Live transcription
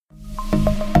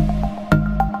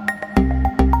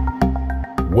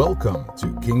Welcome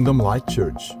to Kingdom Light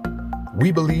Church.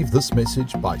 We believe this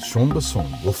message by Sean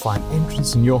Besson will find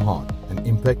entrance in your heart and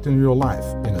impact in your life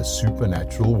in a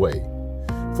supernatural way.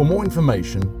 For more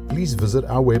information, please visit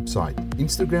our website,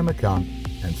 Instagram account,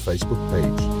 and Facebook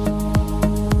page.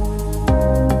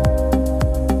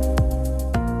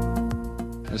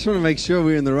 I just want to make sure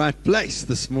we're in the right place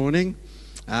this morning.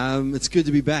 It's good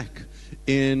to be back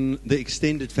in the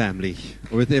extended family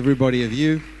with everybody of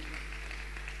you.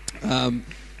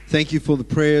 Thank you for the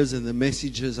prayers and the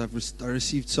messages. I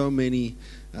received so many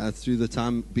through the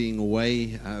time being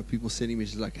away. People sending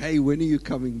messages like, hey, when are you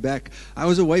coming back? I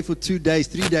was away for 2 days,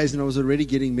 3 days, and I was already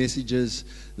getting messages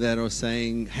that are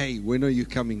saying, hey, when are you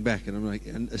coming back? And I'm like,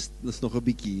 that's nog 'n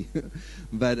bietjie.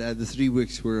 But the 3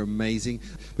 weeks were amazing.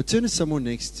 But turn to someone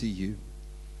next to you.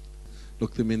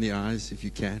 Look them in the eyes if you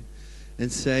can.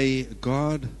 And say,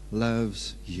 God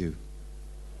loves you.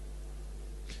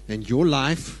 And your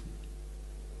life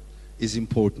is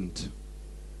important.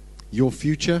 Your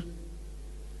future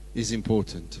is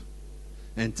important.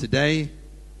 And today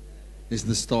is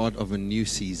the start of a new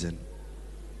season.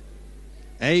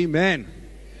 Amen.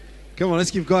 Come on,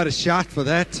 let's give God a shout for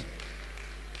that.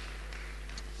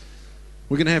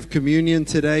 We're going to have communion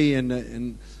today, and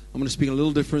I'm going to speak a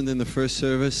little different than the first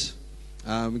service.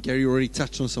 Gary already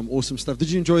touched on some awesome stuff. Did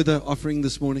you enjoy the offering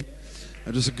this morning?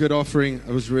 It was a good offering.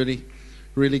 It was really,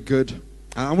 really good.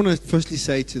 I want to firstly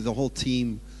say to the whole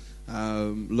team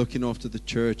looking after the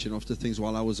church and after things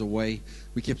while I was away,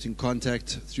 we kept in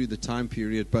contact through the time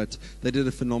period, but they did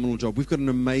a phenomenal job. We've got an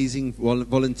amazing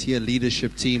volunteer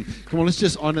leadership team. Come on, let's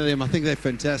just honor them. I think they're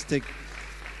fantastic.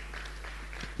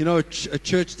 You know, a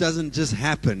church doesn't just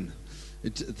happen.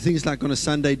 Things like on a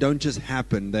Sunday don't just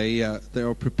happen. They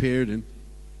are prepared and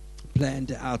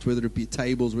planned out, whether it be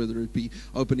tables, whether it be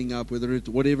opening up,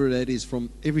 whatever that is, from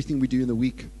everything we do in the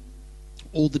week.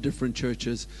 All the different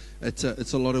churches, it's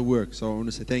a lot of work. So I want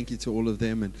to say thank you to all of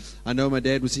them. And I know my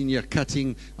dad was in here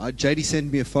cutting. JD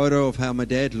sent me a photo of how my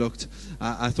dad looked.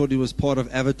 I thought he was part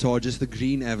of Avatar, just the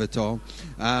green Avatar,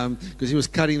 because he was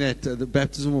cutting the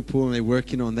baptismal pool, and they're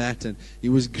working on that. And he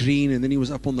was green, and then he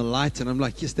was up on the light. And I'm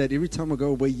like, yes, Dad, every time I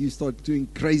go away, you start doing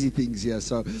crazy things here.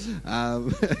 So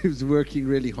he was working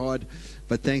really hard.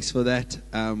 But thanks for that.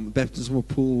 Baptismal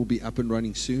pool will be up and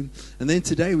running soon. And then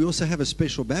today we also have a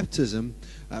special baptism.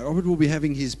 Robert will be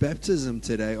having his baptism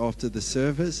today after the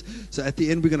service. So at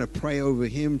the end we're going to pray over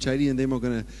him. JD and them are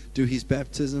going to do his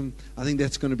baptism. I think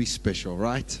that's going to be special,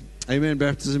 right? Amen.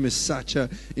 Baptism is such an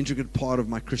intricate part of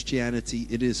my Christianity.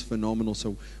 It is phenomenal.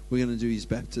 So we're going to do his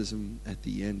baptism at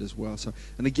the end as well. So,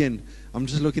 and again, I'm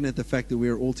just looking at the fact that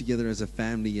we're all together as a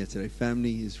family here today.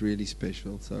 Family is really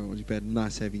special. So it's been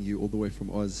nice having you all the way from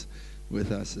Oz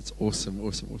with us. It's awesome,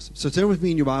 awesome, awesome. So turn with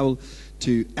me in your Bible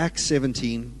to Acts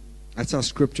 17. That's our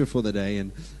scripture for the day.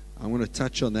 And I want to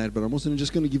touch on that, but I'm also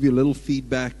just going to give you a little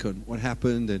feedback on what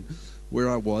happened and where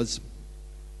I was.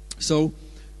 So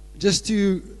just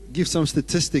to give some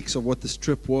statistics of what this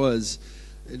trip was,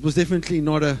 it was definitely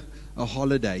not a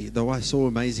holiday. Though I saw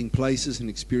amazing places and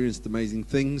experienced amazing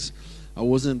things, I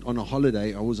wasn't on a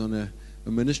holiday. I was on a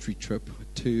ministry trip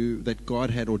that God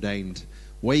had ordained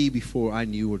way before I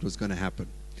knew what was going to happen.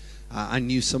 I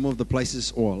knew some of the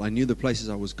places, I knew the places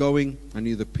I was going. I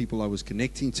knew the people I was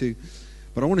connecting to.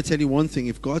 But I want to tell you one thing.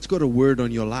 If God's got a word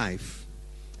on your life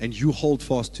and you hold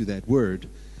fast to that word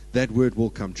will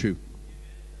come true.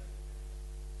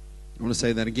 I want to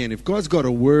say that again. If God's got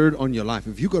a word on your life,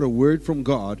 if you've got a word from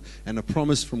God and a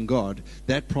promise from God,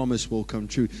 that promise will come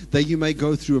true. Though you may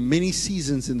go through many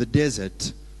seasons in the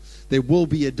desert, there will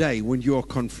be a day when you are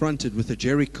confronted with a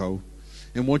Jericho.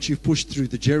 And once you've pushed through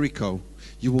the Jericho,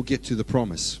 you will get to the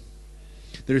promise.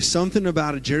 There is something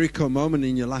about a Jericho moment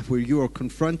in your life where you are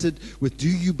confronted with, do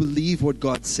you believe what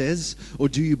God says, or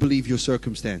do you believe your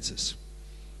circumstances?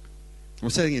 I'm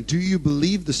saying again, do you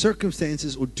believe the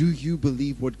circumstances, or do you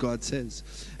believe what God says?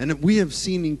 And we have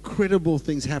seen incredible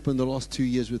things happen the last 2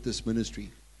 years with this ministry.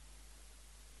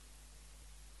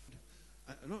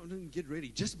 Don't get ready.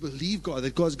 Just believe God,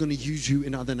 that God's going to use you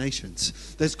in other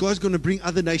nations. That God's going to bring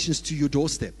other nations to your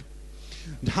doorstep.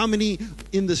 And how many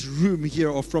in this room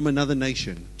here are from another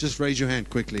nation? Just raise your hand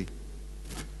quickly.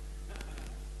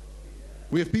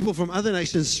 We have people from other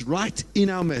nations right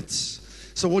in our midst.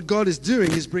 So what God is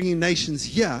doing is bringing nations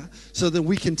here so that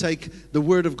we can take the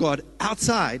word of God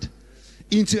outside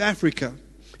into Africa.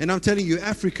 And I'm telling you,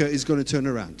 Africa is going to turn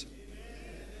around.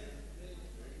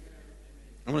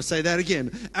 I'm going to say that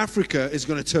again. Africa is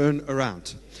going to turn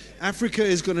around. Africa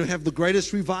is going to have the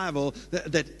greatest revival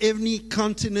that any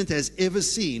continent has ever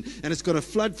seen. And it's going to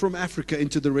flood from Africa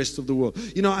into the rest of the world.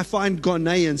 You know, I find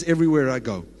Ghanaians everywhere I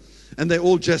go. And they're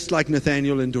all just like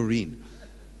Nathaniel and Doreen.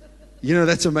 You know,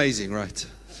 that's amazing, right?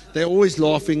 They're always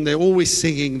laughing. They're always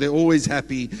singing. They're always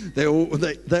happy. They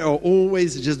are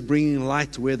always just bringing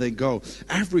light where they go.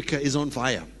 Africa is on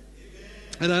fire.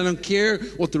 And I don't care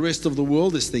what the rest of the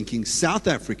world is thinking. South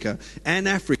Africa and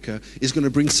Africa is going to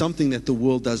bring something that the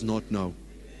world does not know.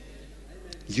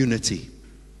 Unity.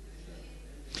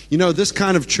 You know, this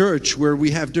kind of church where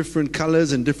we have different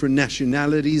colors and different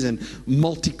nationalities and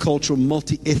multicultural,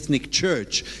 multi-ethnic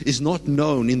church is not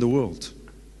known in the world.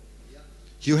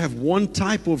 You have one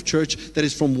type of church that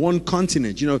is from one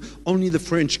continent. You know, only the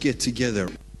French get together.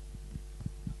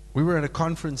 We were at a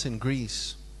conference in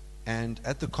Greece, and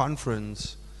at the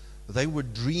conference, they were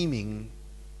dreaming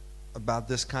about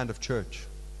this kind of church.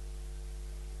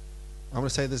 I want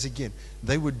to say this again.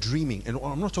 They were dreaming, and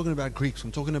I'm not talking about Greeks.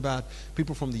 I'm talking about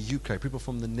people from the UK, people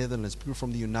from the Netherlands, people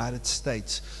from the United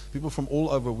States, people from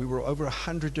all over. We were over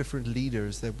 100 different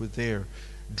leaders that were there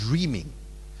dreaming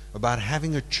about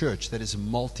having a church that is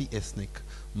multi-ethnic,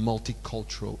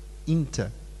 multicultural,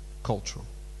 intercultural,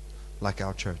 like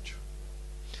our church.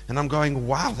 And I'm going,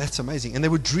 wow, that's amazing. And they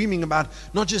were dreaming about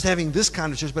not just having this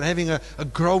kind of church, but having a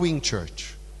growing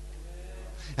church.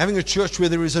 Having a church where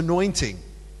there is anointing.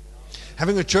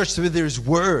 Having a church where there is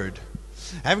word.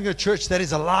 Having a church that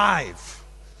is alive.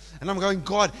 And I'm going,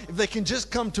 God, if they can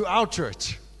just come to our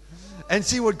church and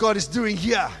see what God is doing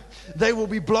here, they will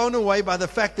be blown away by the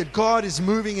fact that God is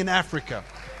moving in Africa.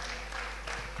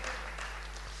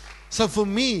 So for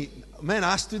me, man,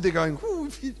 I stood there going,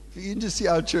 if you can just see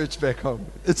our church back home.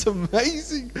 It's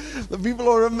amazing. The people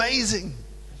are amazing.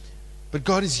 But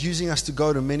God is using us to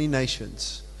go to many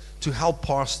nations to help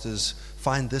pastors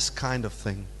find this kind of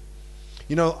thing.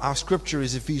 You know, our scripture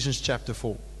is Ephesians chapter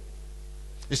 4.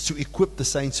 It's to equip the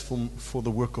saints for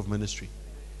the work of ministry.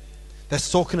 That's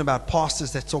talking about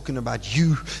pastors, that's talking about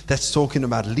you, that's talking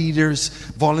about leaders,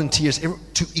 volunteers,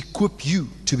 to equip you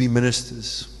to be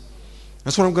ministers.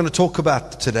 That's what I'm going to talk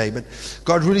about today. But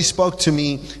God really spoke to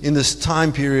me in this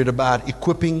time period about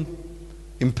equipping,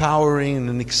 empowering,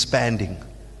 and expanding.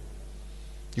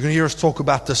 You're going to hear us talk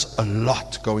about this a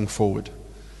lot going forward,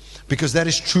 because that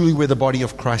is truly where the body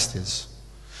of Christ is.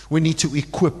 We need to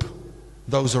equip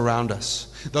those around us.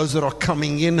 Those that are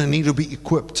coming in and need to be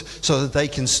equipped so that they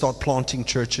can start planting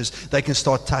churches. They can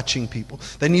start touching people.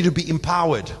 They need to be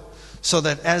empowered so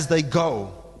that as they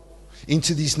go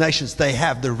into these nations, they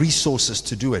have the resources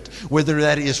to do it. Whether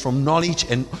that is from knowledge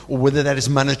or whether that is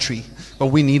monetary. But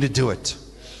we need to do it.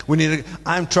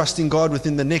 I'm trusting God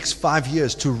within the next 5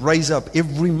 years to raise up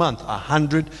every month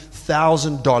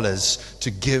 $100,000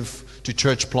 to give to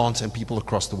church plants and people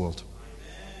across the world.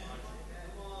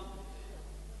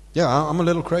 Yeah, I'm a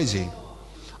little crazy.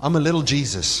 I'm a little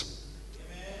Jesus.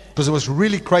 Because it was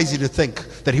really crazy to think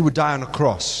that he would die on a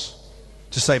cross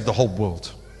to save the whole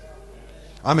world.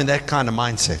 I'm in that kind of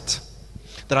mindset.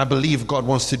 That I believe God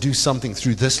wants to do something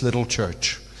through this little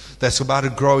church. That's about to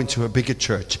grow into a bigger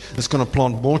church. That's going to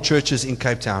plant more churches in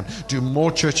Cape Town. Do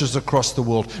more churches across the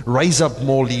world. Raise up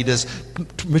more leaders.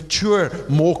 Mature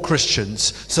more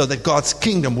Christians so that God's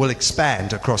kingdom will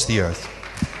expand across the earth.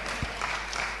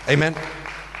 Amen.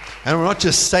 And I'm not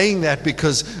just saying that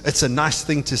because it's a nice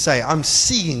thing to say. I'm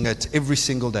seeing it every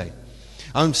single day.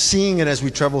 I'm seeing it as we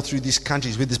travel through these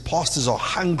countries where these pastors are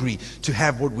hungry to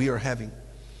have what we are having.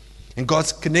 And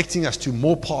God's connecting us to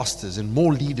more pastors and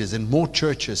more leaders and more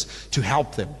churches to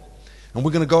help them. And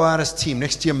we're going to go out as a team.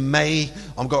 Next year, May,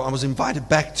 I was invited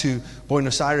back to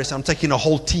Buenos Aires. I'm taking a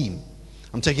whole team.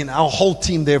 I'm taking our whole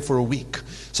team there for a week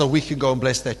so we can go and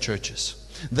bless their churches.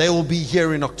 They will be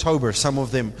here in October, some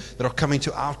of them that are coming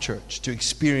to our church to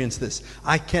experience this.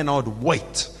 I cannot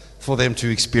wait for them to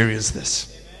experience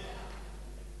this.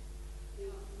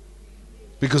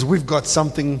 Because we've got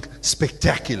something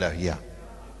spectacular here.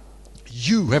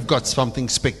 You have got something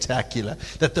spectacular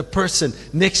that the person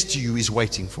next to you is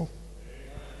waiting for.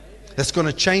 That's going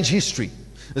to change history.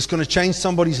 It's going to change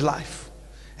somebody's life.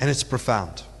 And it's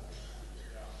profound.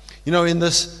 You know, in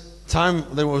this time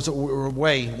there was a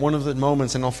way, one of the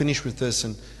moments, and I'll finish with this,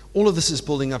 and all of this is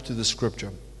building up to the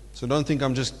scripture. So don't think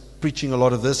I'm just preaching a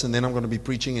lot of this and then I'm going to be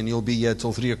preaching and you'll be here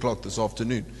till 3 o'clock this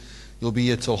afternoon. You'll be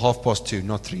here till 2:30,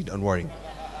 not 3, don't worry.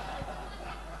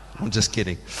 I'm just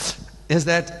kidding. Is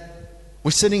that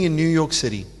we're sitting in New York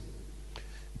City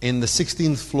in the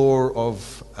 16th floor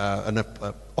of an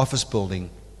office building.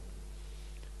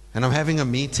 And I'm having a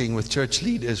meeting with church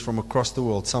leaders from across the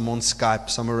world, some on Skype,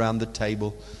 some around the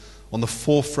table, on the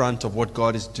forefront of what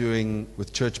God is doing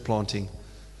with church planting.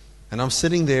 And I'm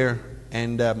sitting there,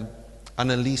 and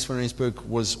Annalise van Rensburg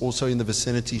was also in the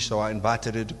vicinity, so I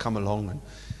invited her to come along. And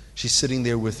she's sitting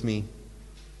there with me.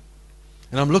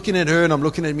 And I'm looking at her and I'm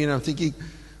looking at me and I'm thinking,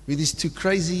 we're these two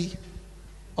crazy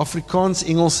Afrikaans,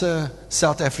 Engelse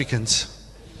South Africans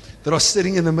that are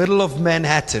sitting in the middle of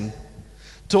Manhattan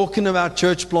talking about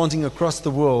church planting across the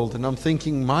world. And I'm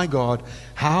thinking, my God,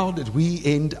 how did we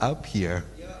end up here?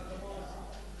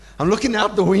 I'm looking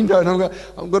out the window and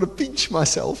I'm going to pinch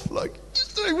myself. Like,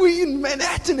 just we in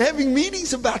Manhattan having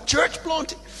meetings about church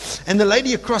planting. And the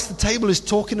lady across the table is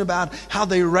talking about how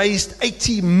they raised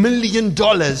 $80 million.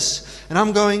 And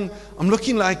I'm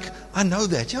looking like, I know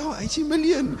that. Yeah, 80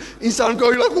 million. And so I'm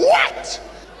going like, what?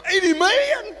 80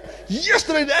 million?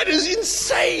 Yesterday, that is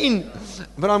insane.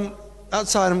 But I'm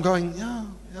outside, I'm going, yeah,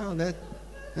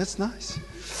 that's nice.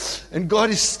 And God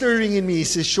is stirring in me. He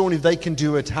says, Sean, if they can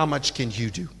do it, how much can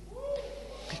you do?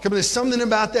 Come on, there's something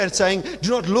about that saying, do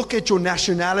not look at your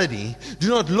nationality. Do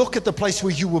not look at the place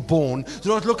where you were born. Do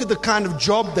not look at the kind of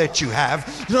job that you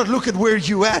have. Do not look at where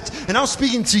you're at. And I'm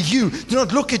speaking to you. Do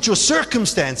not look at your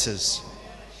circumstances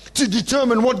to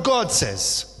determine what God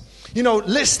says. You know,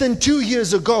 less than 2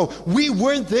 years ago, we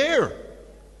weren't there.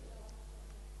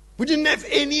 We didn't have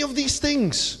any of these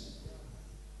things.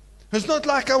 It's not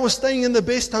like I was staying in the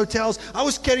best hotels. I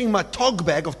was carrying my tog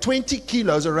bag of 20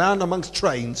 kilos around amongst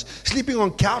trains, sleeping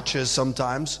on couches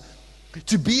sometimes,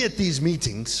 to be at these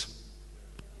meetings.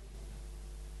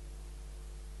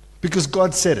 Because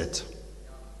God said it.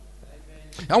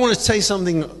 I want to say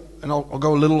something, and I'll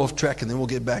go a little off track and then we'll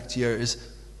get back to you.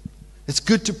 It's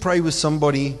good to pray with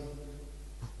somebody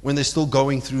when they're still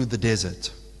going through the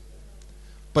desert.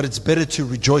 But it's better to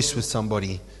rejoice with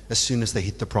somebody as soon as they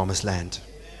hit the promised land.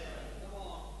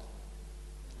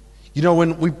 You know,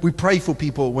 when we pray for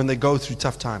people when they go through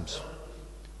tough times.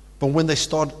 But when they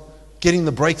start getting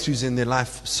the breakthroughs in their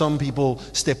life, some people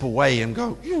step away and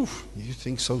go, you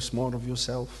think so smart of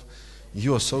yourself.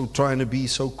 You are so trying to be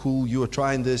so cool. You are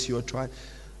trying this, you are trying.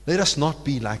 Let us not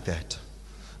be like that.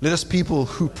 Let us people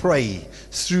who pray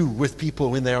through with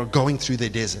people when they are going through their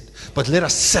desert. But let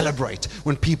us celebrate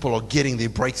when people are getting their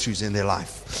breakthroughs in their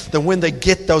life. Then when they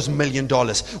get those $1 million,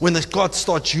 when God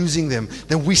starts using them,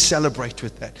 then we celebrate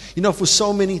with that. You know, for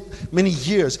so many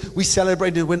years, we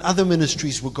celebrated when other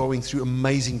ministries were going through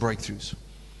amazing breakthroughs.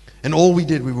 And all we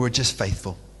did, we were just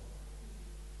faithful.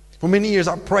 For many years,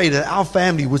 I prayed that our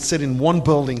family would sit in one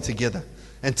building together.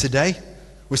 And today,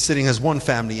 we're sitting as one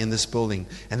family in this building,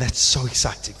 and that's so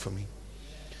exciting for me.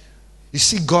 You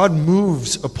see, God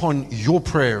moves upon your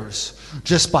prayers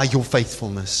just by your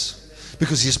faithfulness,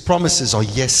 because His promises are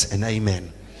yes and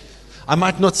amen. I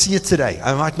might not see it today,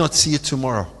 I might not see it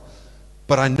tomorrow,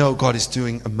 but I know God is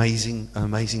doing amazing,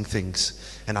 amazing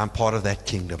things, and I'm part of that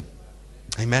kingdom.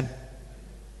 Amen.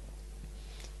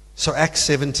 So Acts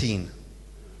 17,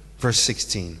 verse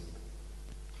 16.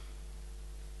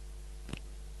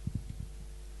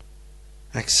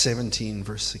 Acts 17,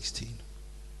 verse 16.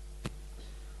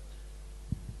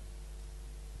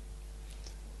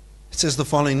 It says the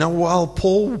following: Now while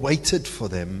Paul waited for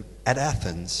them at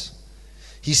Athens,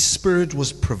 his spirit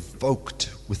was provoked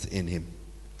within him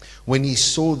when he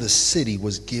saw the city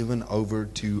was given over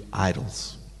to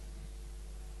idols.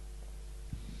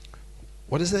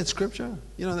 What is that scripture?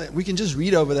 You know, that we can just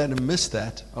read over that and miss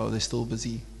that. Oh, they're still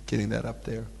busy getting that up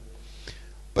there.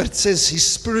 But it says his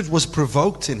spirit was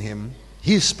provoked in him,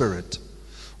 his spirit,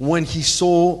 when he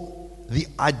saw the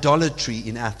idolatry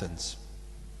in Athens.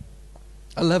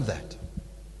 I love that.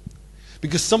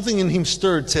 Because something in him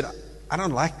stirred, said, I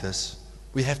don't like this.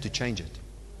 We have to change it.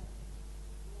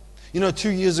 You know, 2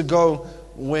 years ago,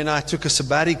 when I took a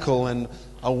sabbatical and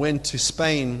I went to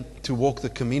Spain to walk the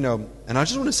Camino, and I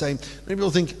just want to say, many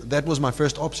people think that was my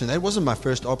first option. That wasn't my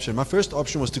first option. My first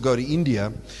option was to go to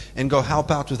India and go help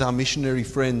out with our missionary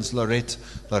friends,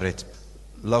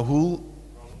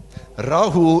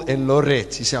 Rahul and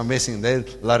Lorette. You see, I'm messing. They're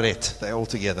Lorette. They're all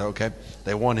together, okay?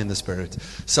 They're one in the spirit.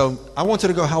 So I wanted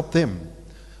to go help them.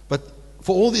 But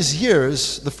for all these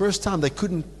years, the first time I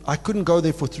couldn't go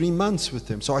there for 3 months with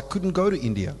them. So I couldn't go to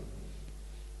India.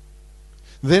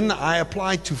 Then I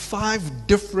applied to 5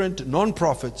 different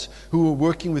non-profits who were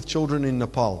working with children in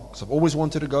Nepal. Because I've always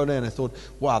wanted to go there, and I thought,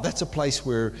 wow, that's a place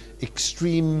where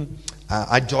extreme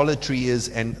idolatry is,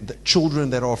 and the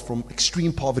children that are from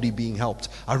extreme poverty being helped.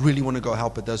 I really want to go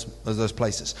help at those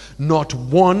places. Not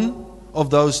one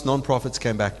of those non-profits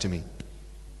came back to me.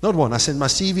 Not one. I sent my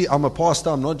CV. I'm a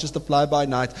pastor. I'm not just a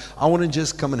fly-by-night. I want to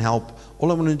just come and help. All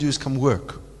I want to do is come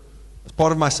work. As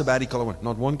part of my sabbatical,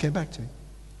 not one came back to me.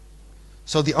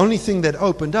 So the only thing that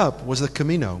opened up was the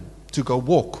Camino, to go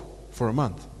walk for a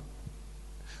month.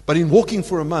 But in walking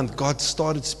for a month, God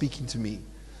started speaking to me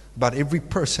about every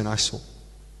person I saw.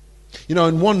 You know,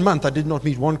 in 1 month, I did not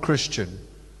meet one Christian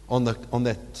on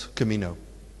that Camino.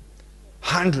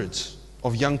 hundreds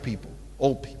of young people,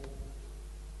 old people,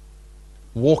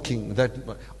 walking that.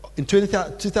 In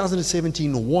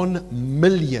 2017, 1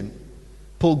 million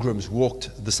pilgrims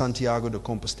walked the Santiago de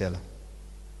Compostela.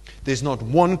 There's not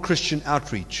one Christian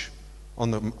outreach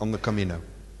on the Camino.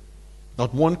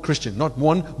 Not one Christian, not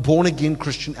one born-again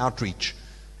Christian outreach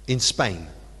in Spain.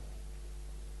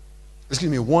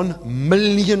 1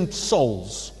 million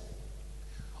souls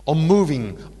are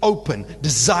moving, open,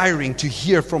 desiring to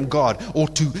hear from God or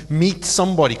to meet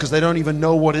somebody because they don't even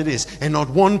know what it is. And not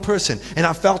one person. And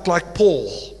I felt like Paul.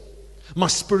 My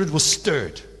spirit was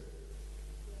stirred.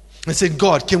 I said,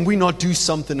 God, can we not do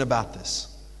something about this?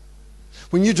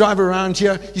 When you drive around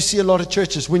here, you see a lot of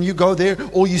churches. When you go there,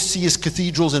 all you see is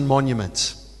cathedrals and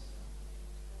monuments.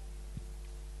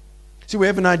 See, we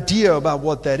have an idea about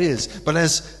what that is. But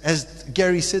as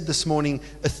Gary said this morning,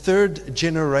 a third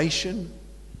generation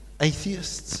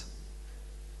atheists.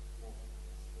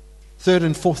 Third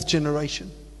and fourth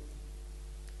generation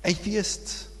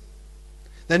atheists.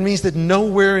 That means that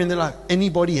nowhere in their life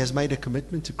anybody has made a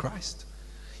commitment to Christ.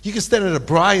 You can stand at a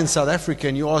braai in South Africa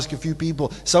and you ask a few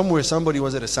people, somewhere somebody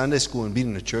was at a Sunday school and been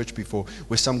in a church before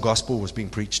where some gospel was being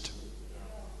preached.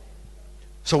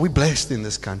 So we're blessed in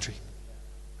this country.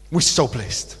 We're so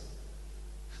blessed.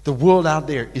 The world out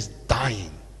there is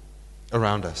dying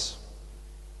around us.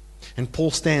 And Paul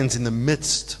stands in the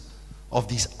midst of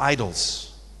these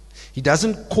idols. He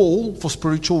doesn't call for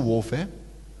spiritual warfare.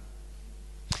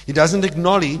 He doesn't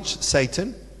acknowledge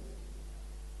Satan.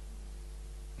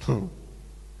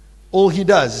 All he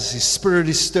does is his spirit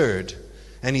is stirred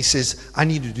and he says, I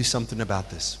need to do something about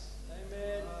this.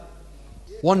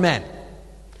 Amen.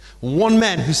 One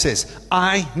man who says,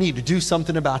 I need to do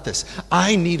something about this.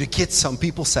 I need to get some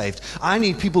people saved. I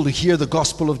need people to hear the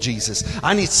gospel of Jesus.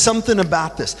 I need something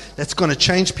about this that's going to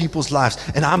change people's lives.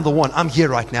 And I'm the one. I'm here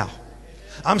right now.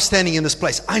 I'm standing in this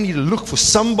place. I need to look for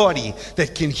somebody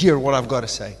that can hear what I've got to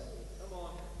say.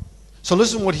 So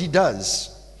listen what he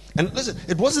does. And listen,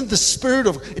 it wasn't the spirit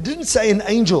of, it didn't say an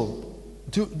angel.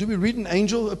 Do we read an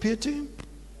angel appear to him?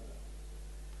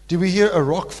 Did we hear a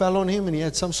rock fell on him and he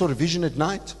had some sort of vision at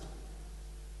night?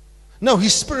 No,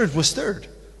 his spirit was stirred.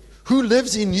 Who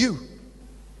lives in you?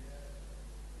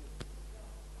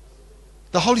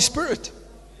 The Holy Spirit.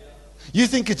 You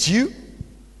think it's you,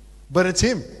 but it's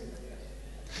him.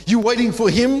 You're waiting for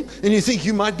him and you think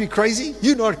you might be crazy.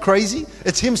 You're not crazy.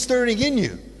 It's him stirring in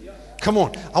you. Come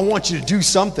on, I want you to do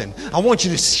something. I want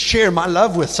you to share my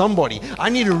love with somebody. I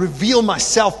need to reveal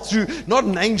myself through, not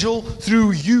an angel,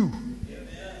 through you.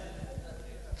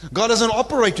 God doesn't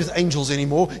operate with angels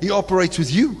anymore. He operates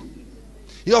with you.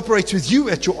 He operates with you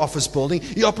at your office building.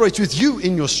 He operates with you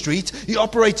in your street. He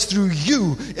operates through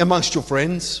you amongst your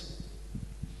friends.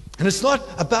 And it's not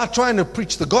about trying to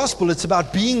preach the gospel. It's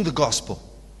about being the gospel.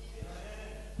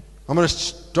 I'm going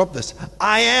to drop this.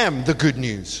 I am the good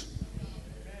news.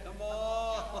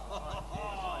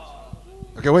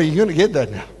 Okay, well, you're going to get that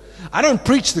now. I don't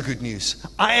preach the good news.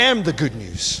 I am the good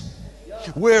news.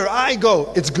 Where I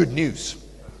go, it's good news.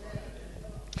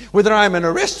 Whether I'm in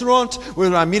a restaurant,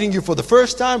 whether I'm meeting you for the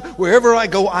first time, wherever I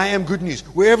go, I am good news.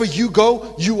 Wherever you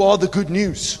go, you are the good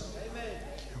news.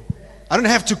 I don't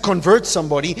have to convert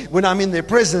somebody. When I'm in their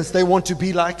presence, they want to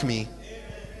be like me.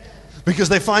 Because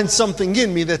they find something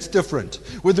in me that's different.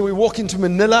 Whether we walk into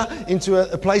Manila, into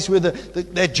a place where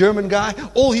that German guy,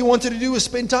 all he wanted to do was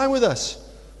spend time with us.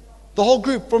 The whole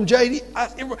group from JD,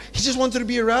 he just wanted to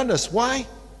be around us. Why?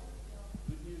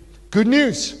 Good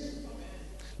news.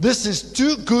 This is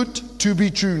too good to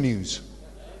be true news.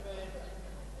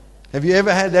 Have you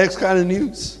ever had that kind of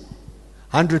news?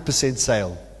 100%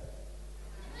 sale.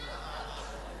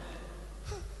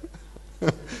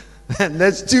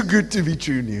 That's too good to be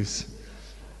true news.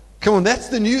 Come on, that's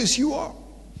the news you are.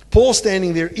 Paul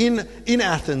standing there in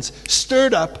Athens,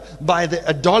 stirred up by the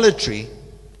idolatry,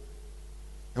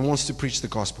 and wants to preach the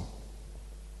gospel.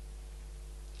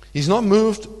 He's not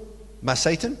moved by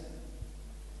Satan.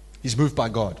 He's moved by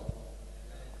God.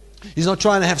 He's not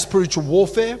trying to have spiritual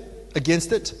warfare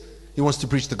against it. He wants to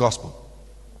preach the gospel.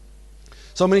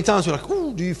 So many times we're like,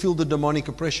 oh, do you feel the demonic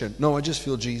oppression? No, I just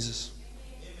feel Jesus.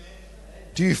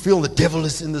 Do you feel the devil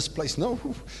is in this place? No,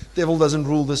 the devil doesn't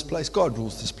rule this place. God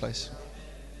rules this place.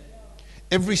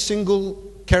 Every single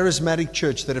charismatic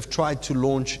church that have tried to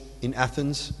launch in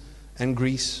Athens and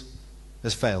Greece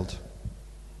has failed.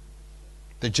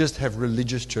 They just have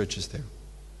religious churches there.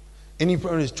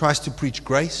 Anyone who tries to preach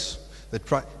grace,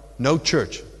 no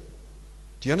church.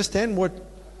 Do you understand what?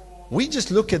 We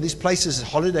just look at these places as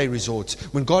holiday resorts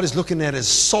when God is looking at as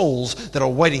souls that are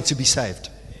waiting to be saved.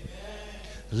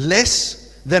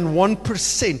 Less than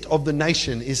 1% of the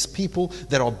nation is people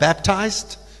that are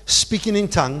baptized, speaking in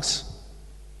tongues,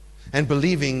 and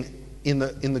believing in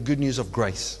the good news of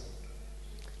grace.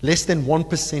 Less than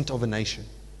 1% of a nation.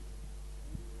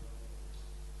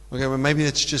 Okay, well, maybe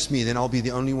it's just me. Then I'll be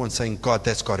the only one saying, God,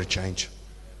 that's got to change.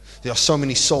 There are so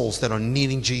many souls that are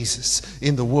needing Jesus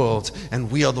in the world,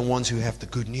 and we are the ones who have the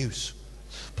good news.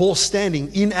 Paul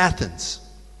standing in Athens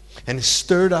and is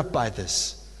stirred up by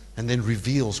this, and then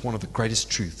reveals one of the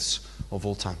greatest truths of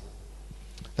all time.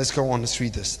 Let's go on, let's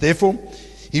read this. Therefore,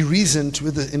 he reasoned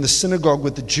in the synagogue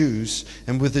with the Jews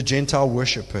and with the Gentile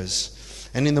worshippers,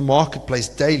 and in the marketplace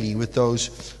daily with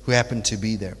those who happened to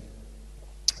be there.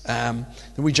 Then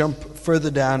we jump further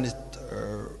down.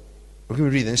 What can we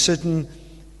read? There's certain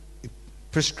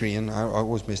Piscarean, I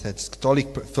always miss that,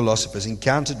 Catholic philosophers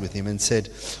encountered with him and said,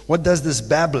 what does this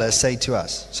babbler say to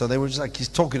us? So they were just like, he's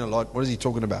talking a lot. What is he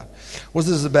talking about? What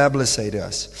does the babbler say to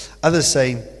us? Others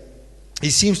say, he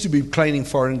seems to be claiming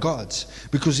foreign gods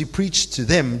because he preached to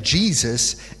them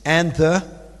Jesus and the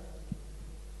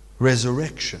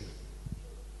resurrection.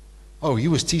 Oh, he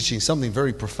was teaching something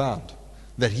very profound.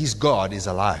 That his God is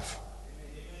alive.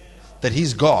 That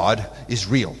his God is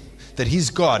real. That his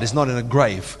God is not in a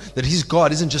grave. That his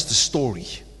God isn't just a story.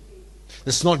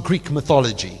 It's not Greek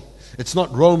mythology. It's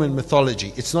not Roman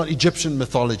mythology. It's not Egyptian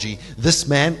mythology. This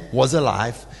man was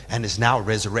alive and is now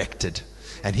resurrected.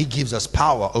 And he gives us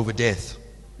power over death.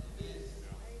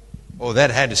 Oh,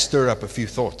 that had to stir up a few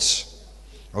thoughts.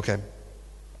 Okay.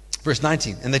 Verse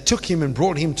 19. And they took him and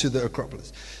brought him to the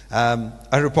Acropolis.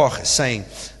 Areopagus, saying,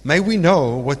 may we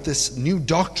know what this new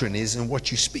doctrine is and what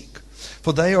you speak.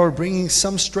 For they are bringing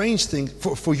some strange thing.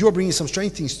 For you are bringing some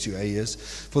strange things to our ears.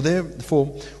 For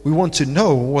therefore we want to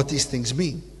know what these things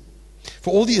mean.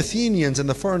 For all the Athenians and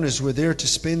the foreigners were there to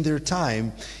spend their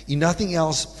time in nothing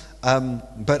else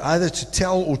but either to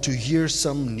tell or to hear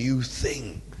some new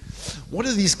thing. What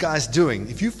are these guys doing?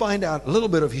 If you find out a little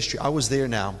bit of history, I was there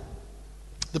now.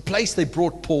 The place they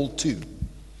brought Paul to.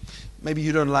 Maybe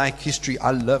you don't like history.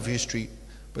 I love history.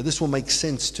 But this will make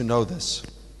sense to know this.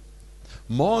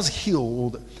 Mars Hill,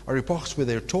 or the Areopagus where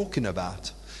they're talking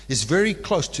about, is very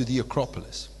close to the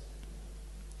Acropolis.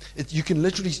 You can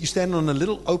literally, you stand on a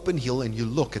little open hill and you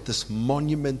look at this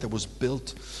monument that was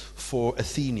built for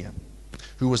Athena,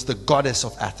 who was the goddess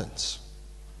of Athens.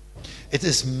 It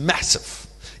is massive.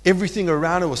 Everything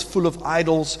around it was full of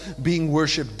idols being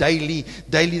worshipped daily.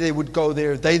 Daily they would go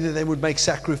there. Daily they would make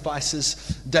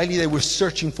sacrifices. Daily they were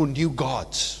searching for new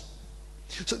gods.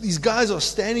 So these guys are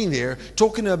standing there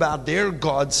talking about their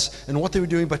gods and what they were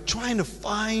doing, but trying to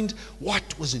find what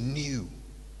was new.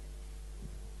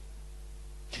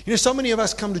 You know, so many of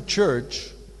us come to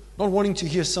church not wanting to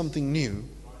hear something new.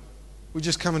 We're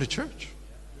just coming to church.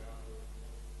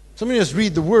 So many of us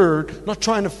read the Word not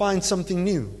trying to find something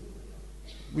new.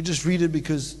 We just read it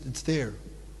because it's there.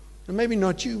 And maybe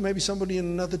not you, maybe somebody in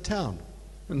another town,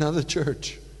 another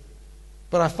church.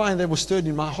 But I find that was stirred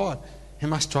in my heart.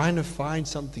 Am I trying to find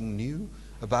something new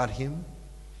about Him?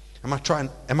 Am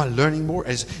I learning more?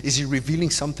 Is He revealing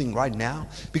something right now?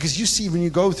 Because you see, when you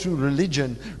go through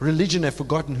religion has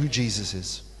forgotten who Jesus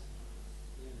is.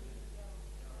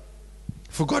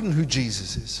 Forgotten who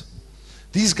Jesus is.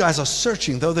 These guys are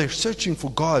searching, though they're searching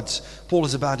for gods. Paul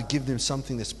is about to give them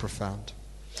something that's profound.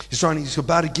 He's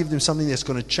about to give them something that's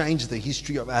going to change the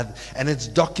history of Athens. And it's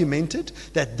documented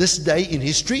that this day in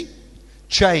history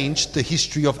changed the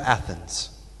history of Athens.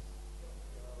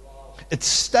 It's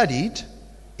studied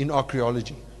in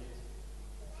archaeology.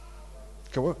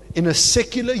 In a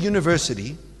secular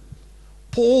university,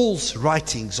 Paul's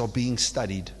writings are being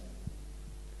studied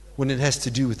when it has to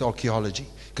do with archaeology,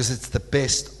 because it's the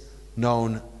best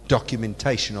known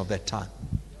documentation of that time.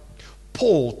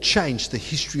 Paul changed the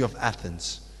history of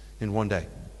Athens in one day.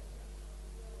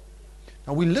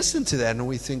 Now we listen to that and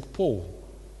we think, Paul,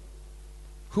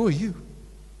 who are you?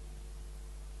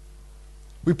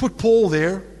 We put Paul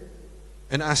there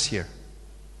and us here.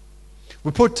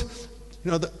 We put,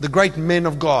 the great men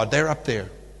of God, they're up there.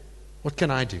 What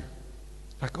can I do?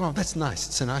 Like, oh, that's nice.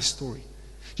 It's a nice story.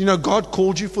 God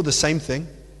called you for the same thing.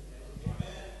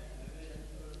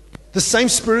 The same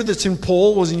spirit that's in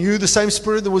Paul was in you. The same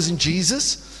spirit that was in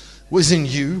Jesus was in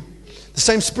you. The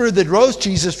same spirit that rose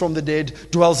Jesus from the dead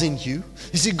dwells in you.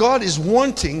 You see, God is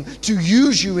wanting to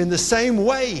use you in the same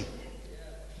way.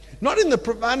 Not in the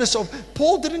profoundness of,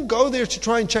 Paul didn't go there to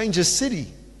try and change a city.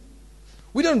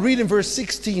 We don't read in verse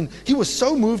 16, he was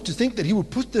so moved to think that he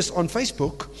would put this on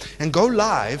Facebook and go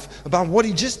live about what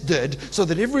he just did so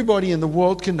that everybody in the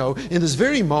world can know in this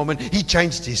very moment he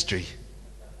changed history.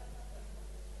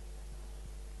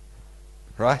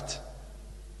 Right?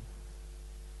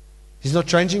 He's not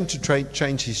changing to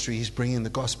change history. He's bringing the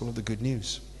gospel of the good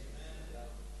news.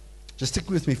 Just stick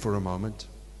with me for a moment.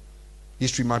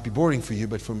 History might be boring for you,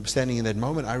 but from standing in that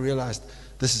moment, I realized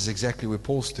this is exactly where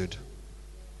Paul stood.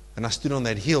 And I stood on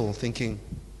that hill thinking,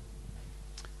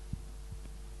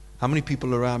 how many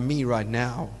people around me right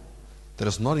now that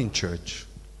is not in church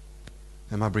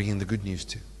am I bringing the good news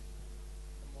to?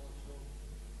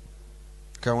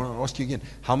 Okay, I want to ask you again.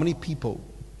 How many people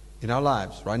in our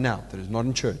lives right now that is not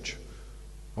in church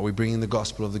are we bringing the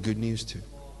gospel of the good news to?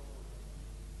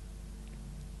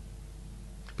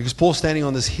 Because Paul's standing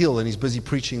on this hill and he's busy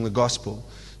preaching the gospel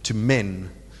to men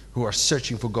who are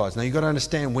searching for God. Now you've got to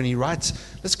understand when he writes,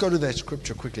 let's go to that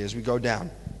scripture quickly as we go down.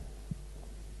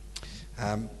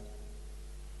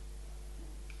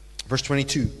 Verse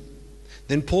 22.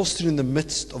 Then Paul stood in the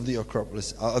midst of the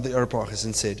Acropolis, of the Areopagus,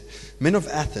 and said, Men of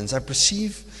Athens, I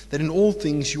perceive that in all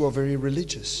things you are very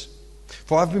religious.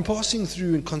 For I've been passing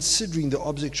through and considering the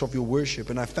objects of your worship,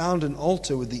 and I found an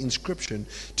altar with the inscription,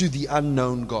 to the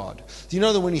unknown God. Do you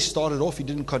know that when he started off, he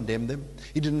didn't condemn them?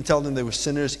 He didn't tell them they were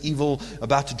sinners, evil,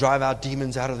 about to drive out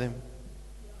demons out of them.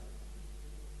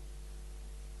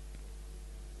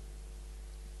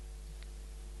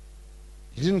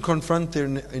 He didn't confront their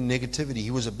negativity.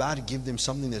 He was about to give them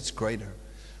something that's greater.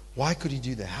 Why could he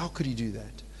do that? How could he do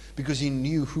that? Because he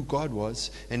knew who God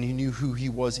was, and he knew who he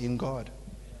was in God.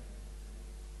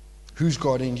 Who's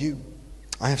God in you?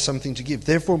 I have something to give.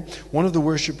 Therefore, one of the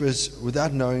worshippers,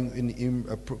 without knowing,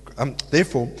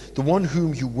 therefore, the one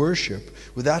whom you worship,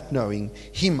 without knowing,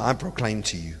 him I proclaim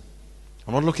to you.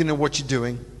 I'm not looking at what you're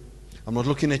doing. I'm not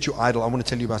looking at your idol. I want to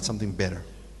tell you about something better.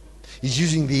 He's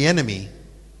using the enemy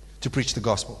to preach the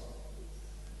gospel.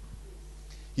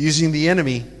 Using the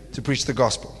enemy to preach the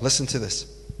gospel. Listen to this.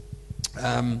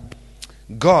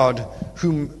 God,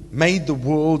 who made the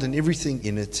world and everything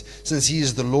in it, since he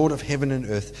is the Lord of heaven and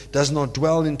earth, does not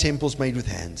dwell in temples made with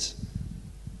hands.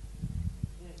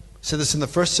 Said this in the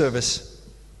first service.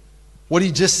 What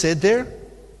he just said there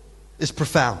is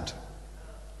profound.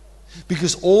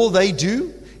 Because all they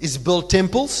do is build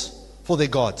temples for their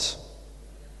gods.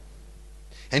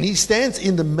 And he stands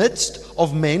in the midst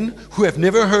of men who have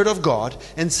never heard of God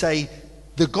and say,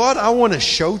 the God I want to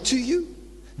show to you,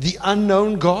 the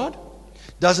unknown God,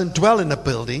 doesn't dwell in a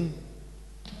building.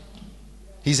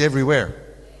 He's everywhere.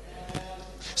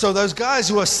 So those guys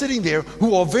who are sitting there,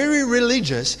 who are very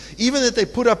religious, even that they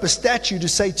put up a statue to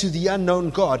say to the unknown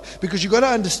God, because you've got to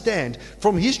understand,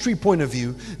 from history point of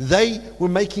view, they were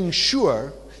making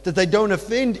sure that they don't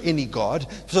offend any God,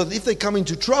 so that if they come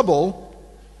into trouble,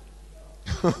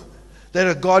 that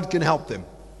a God can help them.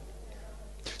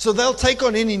 So they'll take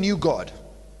on any new God.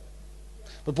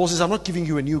 But Paul says, I'm not giving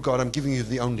you a new God, I'm giving you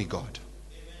the only God.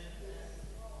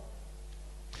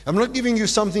 I'm not giving you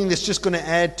something that's just going to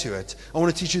add to it. I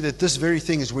want to teach you that this very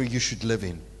thing is where you should live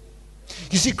in.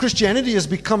 You see, Christianity has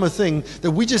become a thing that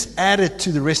we just add it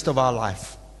to the rest of our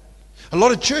life. A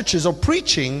lot of churches are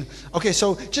preaching, okay,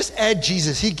 so just add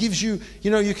Jesus. He gives you,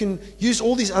 you can use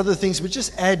all these other things, but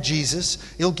just add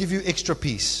Jesus. He'll give you extra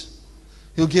peace.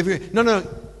 He'll give you, no,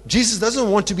 Jesus doesn't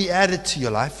want to be added to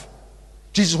your life.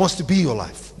 Jesus wants to be your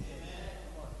life.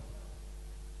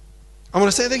 I want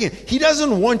to say that again. He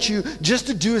doesn't want you just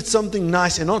to do it something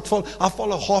nice and not follow. I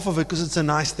follow half of it because it's a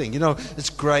nice thing. It's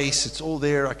grace. It's all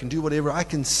there. I can do whatever. I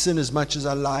can sin as much as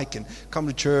I like and come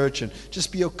to church and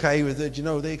just be okay with it.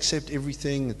 They accept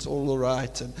everything. It's all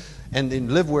right. And then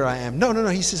live where I am. No.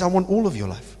 He says, I want all of your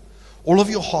life. All of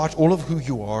your heart, all of who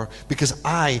you are, because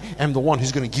I am the one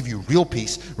who's going to give you real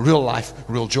peace, real life,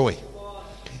 real joy.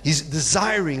 He's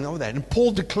desiring all that. And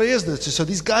Paul declares this. So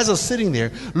these guys are sitting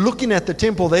there looking at the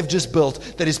temple they've just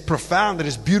built that is profound, that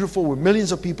is beautiful, where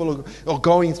millions of people are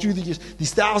going through the years.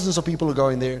 These thousands of people are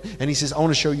going there. And he says, I want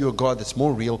to show you a God that's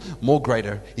more real, more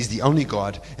greater. He's the only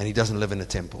God, and he doesn't live in a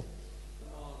temple.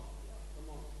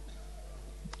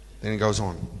 Then he goes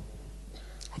on.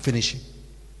 I'm finishing.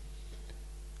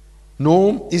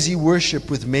 Nor is he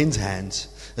worshipped with men's hands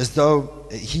as though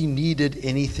he needed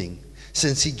anything,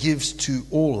 since he gives to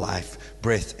all life,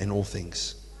 breath, and all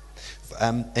things.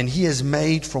 And he has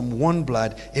made from one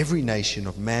blood every nation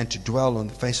of man to dwell on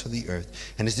the face of the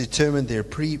earth, and has determined their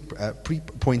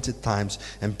pre-appointed times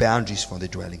and boundaries for their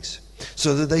dwellings,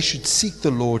 so that they should seek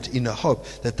the Lord in a hope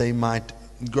that they might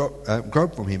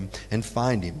grope from him and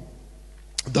find him,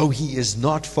 though he is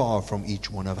not far from each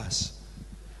one of us.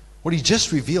 What he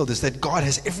just revealed is that God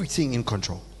has everything in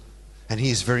control, and he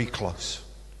is very close.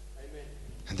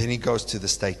 And then he goes to the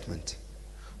statement,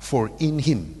 for in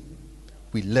him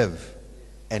we live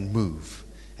and move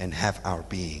and have our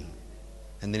being.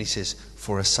 And then he says,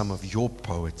 for as some of your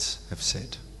poets have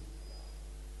said.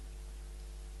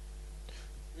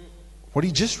 what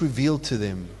he just revealed to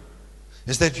them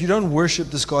is that you don't worship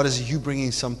this God as you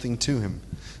bringing something to him.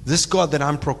 This God that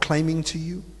I'm proclaiming to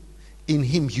you, in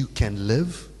him you can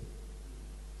live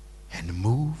and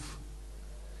move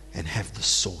and have the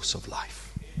source of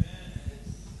life.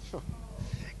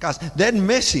 Guys, that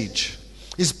message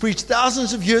is preached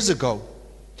thousands of years ago,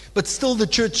 but still the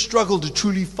church struggled to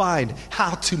truly find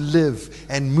how to live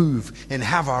and move and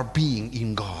have our being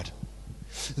in God.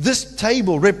 This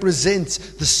table represents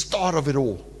the start of it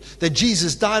all. That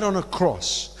Jesus died on a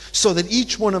cross so that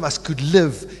each one of us could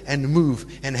live and move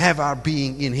and have our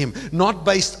being in him. Not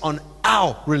based on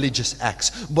our religious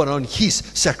acts, but on his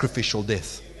sacrificial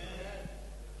death.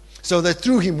 So that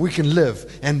through him we can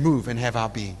live and move and have our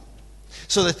being.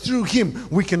 So that through him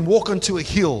we can walk onto a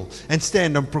hill and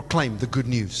stand and proclaim the good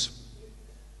news.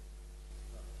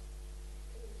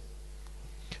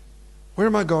 Where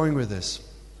am I going with this?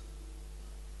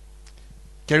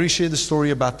 Gary shared the story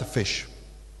about the fish.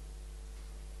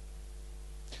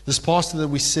 This pastor that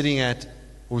we're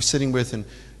sitting with, and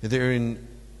they're in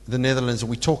the Netherlands, and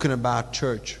we're talking about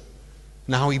church.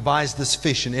 Now he buys this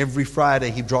fish, and every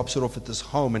Friday he drops it off at this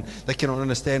home, and they cannot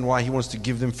understand why he wants to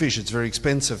give them fish. It's very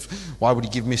expensive. Why would he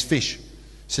give me fish? He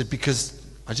said, because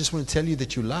I just want to tell you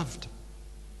that you're loved.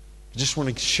 I just want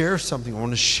to share something. I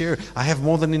want to share. I have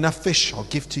more than enough fish I'll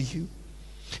give to you.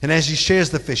 And as he shares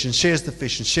the fish and shares the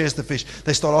fish and shares the fish,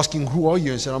 they start asking, who are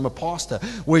you? And he said, I'm a pastor.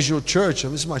 Where's your church?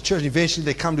 And this is my church. Eventually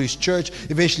they come to his church.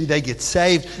 Eventually they get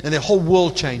saved, and their whole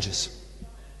world changes.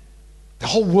 The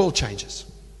whole world changes.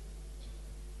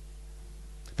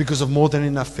 Because of more than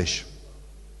enough fish.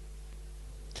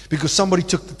 Because somebody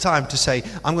took the time to say,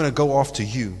 I'm going to go after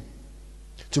you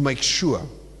to make sure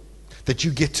that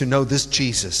you get to know this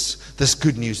Jesus, this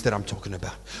good news that I'm talking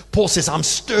about. Paul says, I'm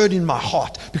stirred in my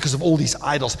heart because of all these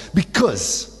idols,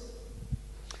 because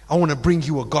I want to bring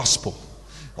you a gospel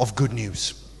of good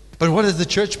news. But what does the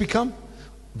church become?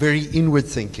 Very inward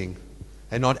thinking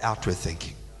and not outward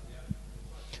thinking.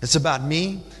 It's about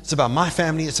me, it's about my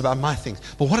family, it's about my things.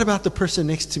 But what about the person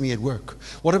next to me at work?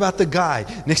 What about the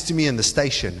guy next to me in the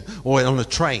station, or on a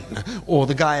train, or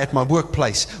the guy at my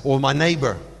workplace, or my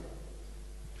neighbor?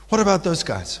 What about those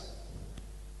guys?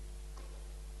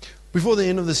 Before the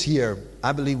end of this year,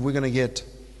 I believe we're going to get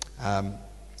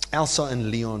Elsa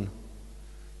and Leon,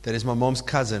 that is my mom's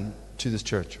cousin, to this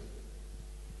church.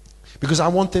 Because I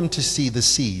want them to see the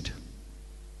seed,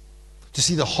 to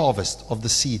see the harvest of the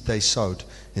seed they sowed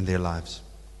in their lives.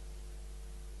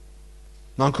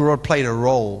 Now, Uncle Rod played a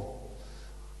role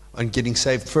in getting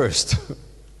saved first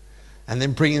and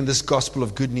then bringing this gospel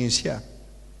of good news here.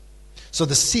 So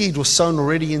the seed was sown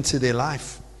already into their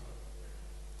life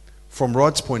from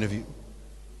Rod's point of view.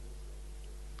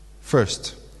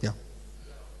 First, yeah.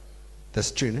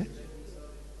 That's true, eh?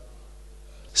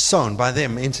 Sown by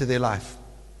them into their life.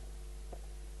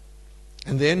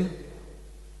 And then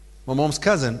my mom's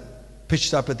cousin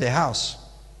pitched up at their house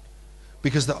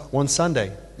because one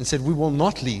Sunday and said, we will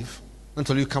not leave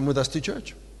until you come with us to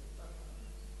church.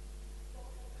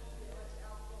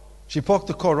 She parked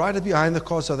the car right behind the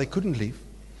car so they couldn't leave.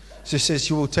 She says,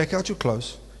 you will take out your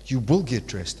clothes, you will get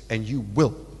dressed, and you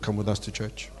will come with us to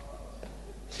church.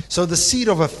 So the seed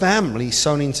of a family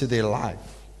sown into their life,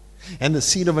 and the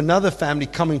seed of another family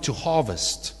coming to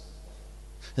harvest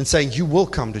and saying, you will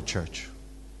come to church.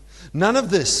 None of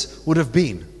this would have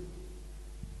been.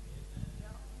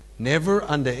 Never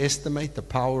underestimate the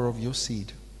power of your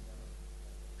seed.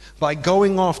 By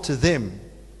going after them,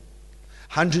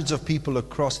 hundreds of people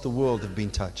across the world have been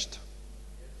touched.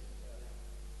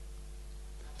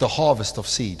 The harvest of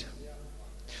seed.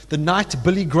 The night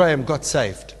Billy Graham got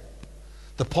saved,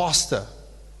 the pastor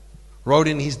wrote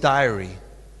in his diary,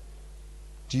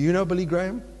 do you know Billy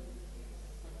Graham?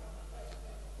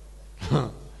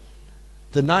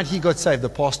 The night he got saved, the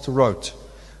pastor wrote,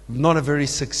 not a very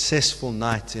successful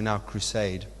night in our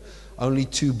crusade. Only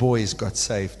 2 boys got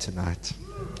saved tonight.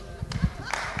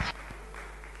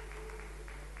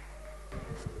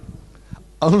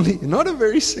 Not a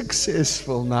very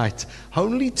successful night.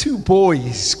 Only 2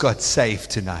 boys got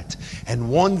saved tonight. And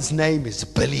one's name is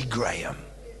Billy Graham.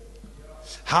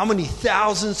 How many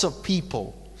thousands of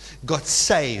people got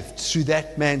saved through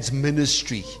that man's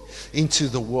ministry into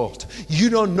the world? You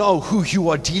don't know who you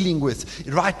are dealing with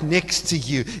right next to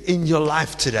you in your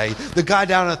life today. The guy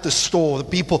down at the store, the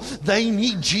people, they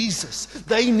need Jesus.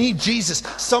 They need Jesus.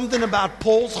 Something about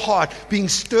Paul's heart being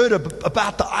stirred up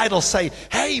about the idol, saying,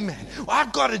 hey man,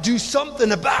 I've got to do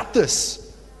something about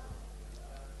this.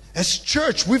 As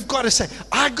church, we've got to say,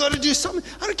 I've got to do something.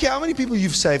 I don't care how many people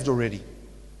you've saved already,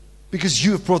 because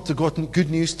you have brought the good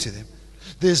news to them.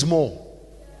 There's more.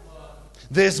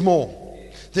 There's more.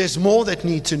 There's more that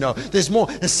need to know. There's more.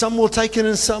 And some will take it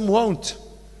and some won't.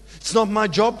 It's not my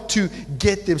job to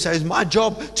get them. So it's my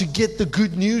job to get the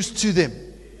good news to them,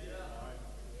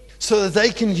 so that they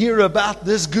can hear about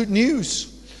this good news.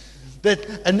 That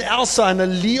an Elsa and a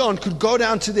Leon could go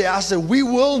down to their house and say, we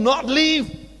will not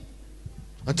leave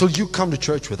until you come to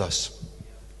church with us.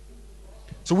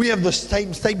 So we have the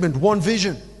statement, one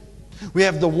vision. We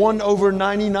have the 1 over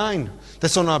 99.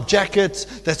 That's on our jackets,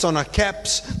 that's on our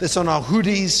caps, that's on our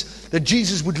hoodies. That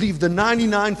Jesus would leave the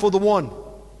 99 for the one,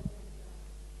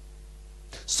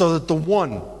 so that the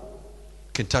one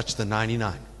can touch the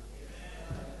 99.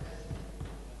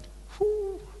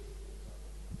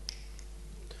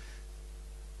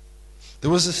 There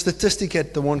was a statistic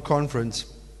at the one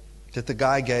conference that the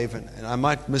guy gave, and I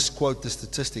might misquote the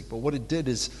statistic, but what it did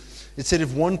is, it said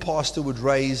if one pastor would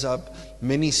raise up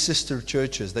many sister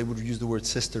churches, they would use the word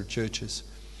sister churches,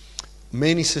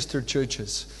 many sister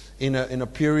churches in a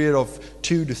period of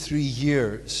 2 to 3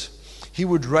 years, he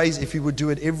would raise, if he would do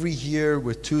it every year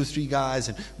with 2 or 3 guys,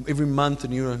 and every month,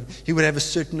 and he would have a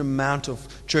certain amount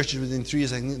of churches within 3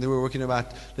 years. I think they were working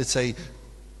about, let's say,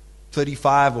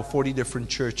 35 or 40 different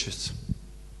churches.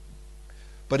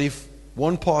 But if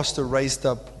one pastor raised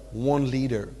up one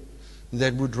leader,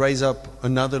 that would raise up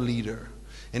another leader,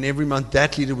 and every month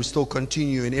that leader would still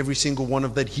continue, and every single one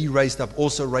of that he raised up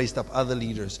also raised up other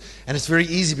leaders. And it's very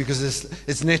easy because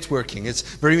it's networking. It's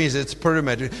very easy. It's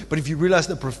pyramid. But if you realize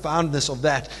the profoundness of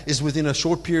that is within a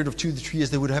short period of 2 to 3 years,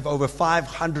 they would have over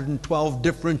 512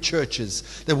 different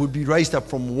churches that would be raised up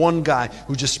from one guy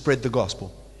who just spread the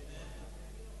gospel.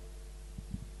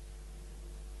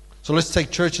 So let's take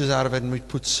churches out of it and we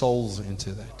put souls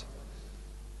into that.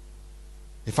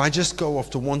 If I just go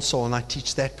after one soul and I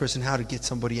teach that person how to get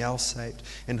somebody else saved,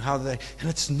 and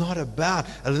it's not about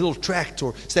a little tract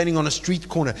or standing on a street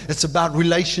corner. It's about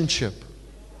relationship.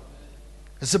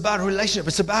 It's about relationship.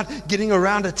 It's about getting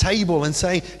around a table and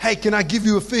saying, hey, can I give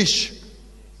you a fish?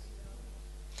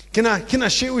 Can I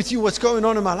share with you what's going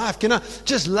on in my life? Can I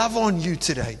just love on you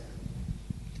today?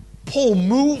 Paul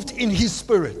moved in his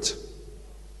spirit.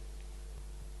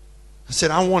 I said,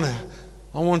 I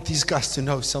want these guys to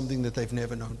know something that they've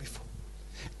never known before.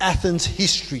 Athens'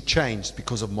 history changed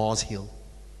because of Mars Hill.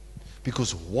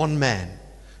 Because one man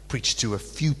preached to a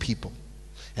few people,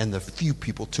 and the few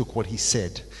people took what he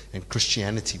said, and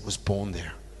Christianity was born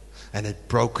there. And it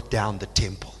broke down the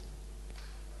temple.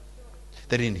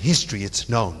 That in history it's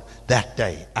known, that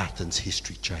day Athens'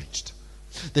 history changed.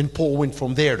 Then Paul went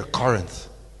from there to Corinth.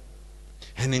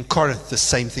 And in Corinth the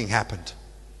same thing happened.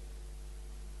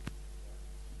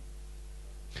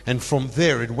 And from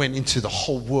there it went into the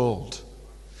whole world.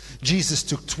 Jesus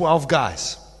took 12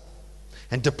 guys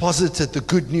and deposited the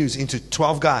good news into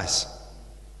 12 guys.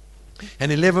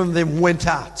 And 11 of them went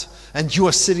out. And you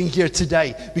are sitting here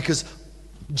today because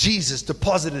Jesus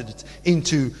deposited it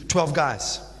into 12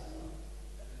 guys.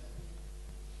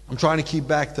 I'm trying to keep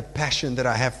back the passion that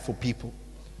I have for people.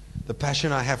 The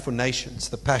passion I have for nations.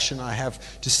 The passion I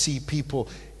have to see people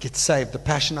get saved. The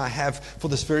passion I have for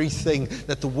this very thing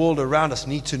that the world around us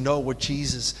need to know what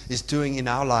Jesus is doing in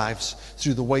our lives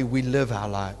through the way we live our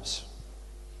lives.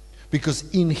 Because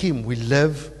in Him we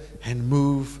live and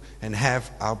move and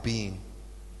have our being.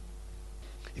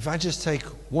 If I just take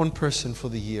one person for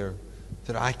the year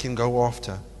that I can go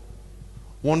after,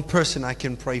 one person I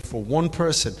can pray for, one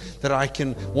person that I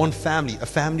can, one family, a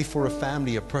family for a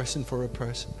family, a person for a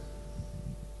person.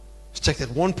 Let's take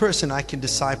that one person I can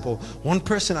disciple, one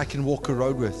person I can walk a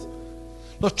road with.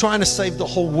 Not trying to save the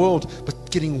whole world,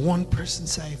 but getting one person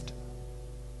saved.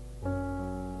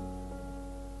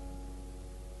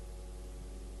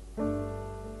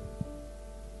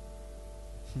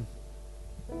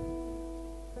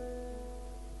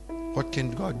 What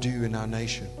can God do in our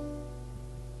nation?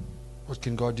 What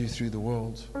can God do through the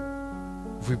world?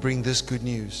 If we bring this good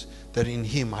news, that in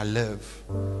Him I live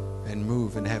and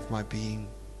move and have my being.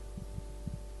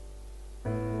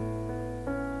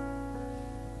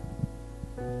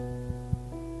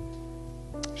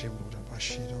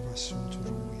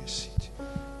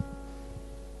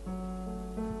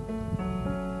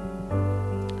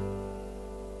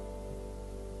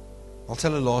 I'll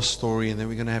tell a last story and then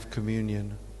we're going to have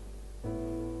communion.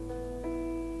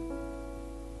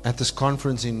 At this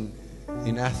conference in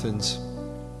Athens,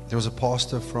 there was a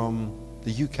pastor from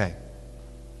the UK.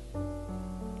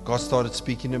 God started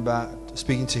speaking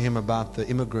to him about the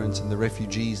immigrants and the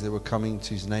refugees that were coming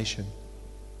to his nation.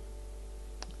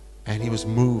 And he was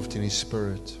moved in his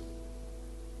spirit.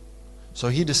 So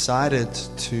he decided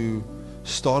to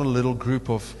start a little group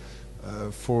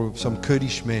for some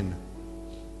Kurdish men.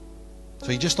 So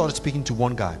he just started speaking to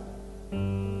one guy.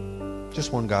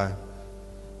 Just one guy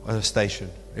at a station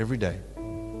every day.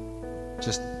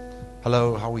 Just,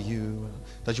 hello, how are you?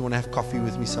 Don't you want to have coffee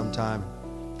with me sometime?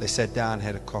 They sat down,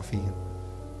 had a coffee.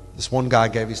 This one guy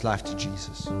gave his life to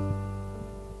Jesus.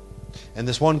 And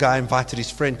this one guy invited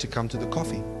his friend to come to the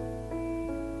coffee.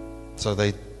 So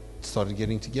they started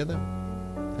getting together.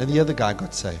 And the other guy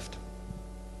got saved.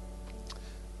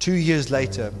 2 years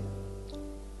later,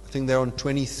 I think they're on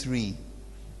 23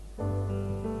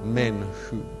 men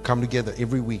who come together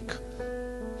every week.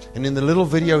 And in the little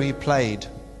video he played,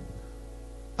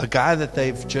 a guy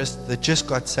that just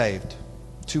got saved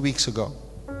 2 weeks ago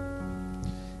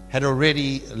had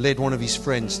already led one of his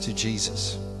friends to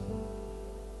Jesus.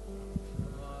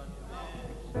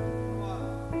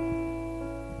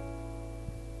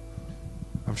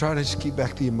 I'm trying to just keep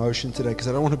back the emotion today because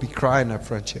I don't want to be crying up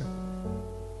front here.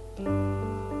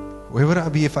 Where would I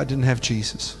be if I didn't have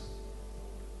Jesus?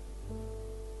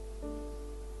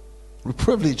 We're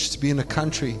privileged to be in a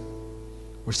country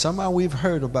where somehow we've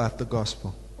heard about the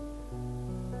gospel.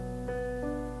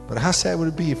 But how sad would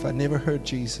it be if I never heard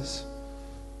Jesus?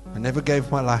 I never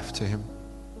gave my life to Him.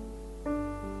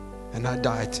 And I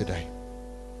died today.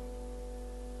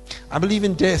 I believe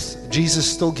in death,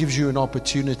 Jesus still gives you an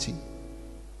opportunity.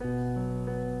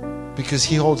 Because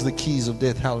He holds the keys of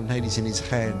death, hell, and Hades in His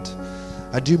hand.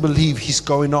 I do believe He's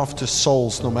going after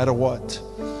souls no matter what.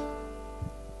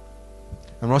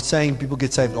 I'm not saying people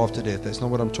get saved after death. That's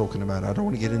not what I'm talking about. I don't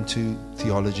want to get into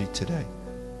theology today.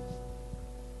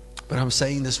 But I'm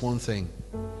saying this one thing.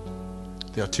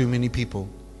 There are too many people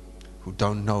who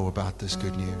don't know about this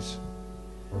good news.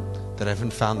 That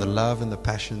haven't found the love and the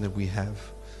passion that we have.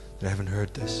 That haven't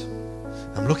heard this.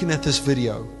 I'm looking at this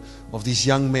video of these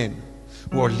young men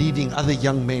who are leading other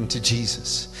young men to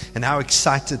Jesus and how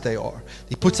excited they are.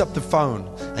 He puts up the phone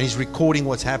and he's recording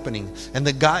what's happening, and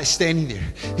the guy standing there,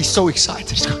 he's so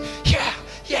excited. He's going, yeah,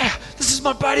 this is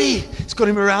my buddy. He's got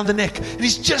him around the neck and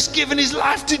he's just given his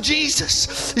life to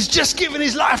Jesus. He's just given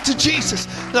his life to Jesus.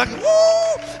 They're like,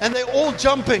 woo! And they're all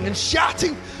jumping and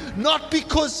shouting, not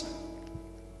because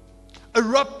a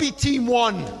rugby team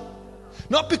won,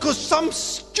 not because some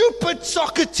stupid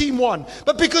soccer team won,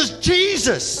 but because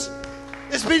Jesus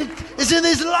is in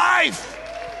his life.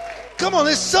 Come on,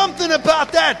 there's something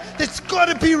about that that's got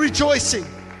to be rejoicing.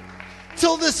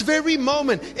 Till this very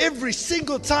moment, every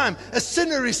single time a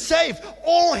sinner is saved,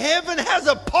 all heaven has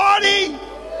a party.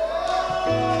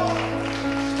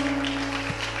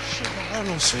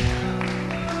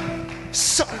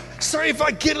 Sorry if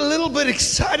I get a little bit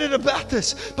excited about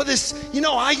this, but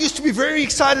I used to be very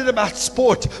excited about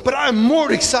sport, but I'm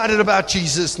more excited about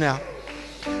Jesus now.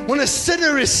 When a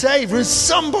sinner is saved, when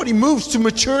somebody moves to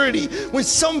maturity, when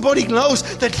somebody knows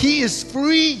that he is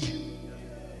free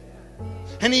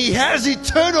and he has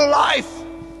eternal life,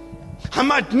 I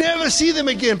might never see them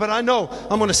again, but I know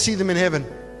I'm going to see them in heaven.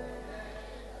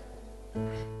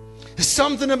 There's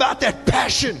something about that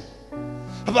passion,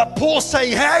 about Paul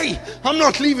saying, hey, I'm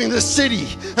not leaving this city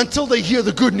until they hear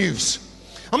the good news.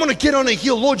 I'm going to get on a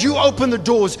hill. Lord, you open the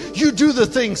doors. You do the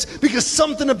things, because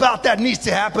something about that needs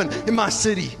to happen in my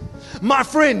city. My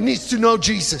friend needs to know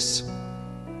Jesus.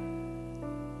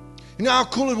 You know how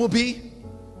cool it will be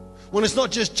when it's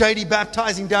not just JD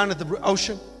baptizing down at the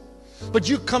ocean, but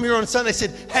you come here on Sunday and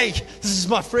said, hey, this is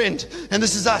my friend and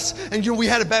this is us. And we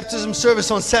had a baptism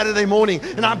service on Saturday morning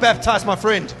and I baptized my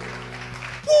friend.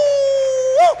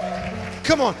 Woo!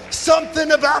 Come on,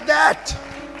 something about that.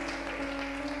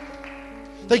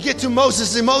 They get to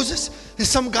Moses, and Moses, there's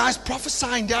some guys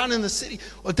prophesying down in the city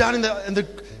or down in the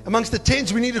amongst the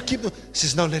tents. We need to keep them. He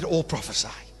says, no, let all prophesy.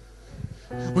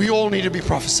 We all need to be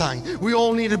prophesying. We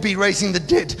all need to be raising the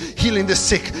dead, healing the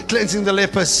sick, cleansing the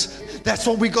lepers. That's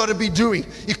what we got to be doing,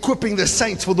 equipping the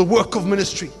saints for the work of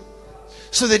ministry,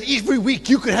 so that every week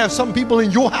you could have some people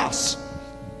in your house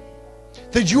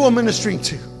that you are ministering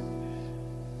to.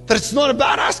 That it's not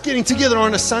about us getting together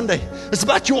on a Sunday. It's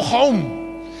about your home.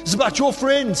 It's about your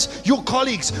friends, your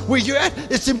colleagues, where you're at.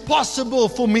 It's impossible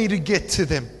for me to get to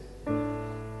them,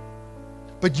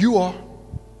 but you are.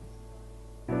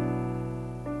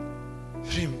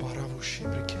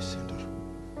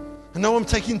 I know I'm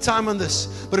taking time on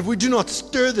this, but if we do not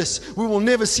stir this, we will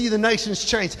never see the nations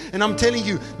change. And I'm telling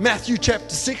you, Matthew chapter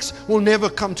 6 will never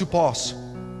come to pass.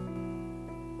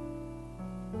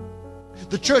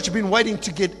 The church has been waiting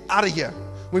to get out of here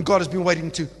when God has been waiting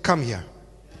to come here.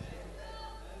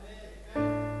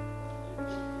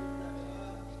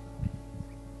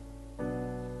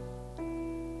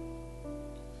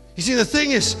 You see, the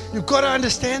thing is, you've got to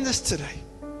understand this today.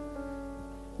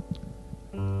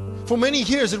 For many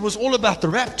years, it was all about the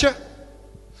rapture.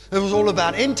 It was all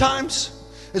about end times.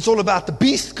 It's all about the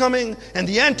beast coming and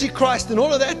the Antichrist and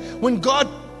all of that. When God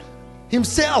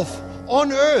himself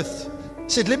on earth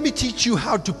said, let me teach you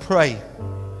how to pray.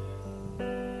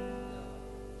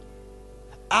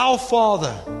 Our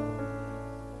Father,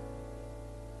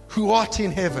 who art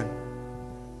in heaven,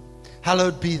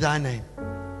 hallowed be thy name.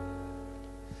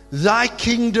 Thy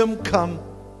kingdom come,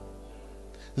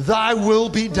 thy will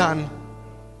be done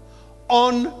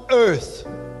on earth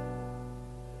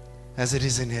as it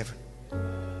is in heaven.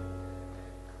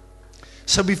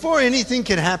 So before anything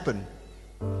can happen,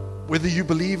 whether you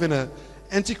believe in an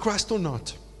Antichrist or not,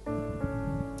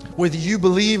 whether you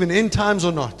believe in end times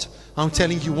or not, I'm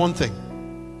telling you one thing.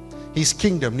 His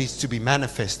kingdom needs to be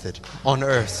manifested on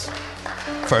earth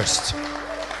first.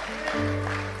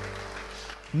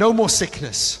 No more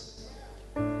sickness.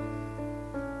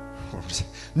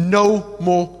 No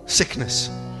more sickness.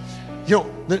 You know,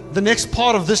 the next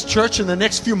part of this church in the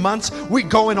next few months, we're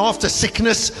going after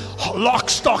sickness, lock,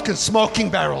 stock, and smoking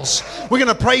barrels. We're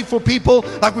going to pray for people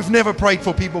like we've never prayed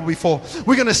for people before.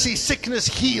 We're going to see sickness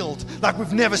healed like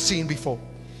we've never seen before.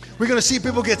 We're going to see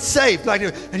people get saved.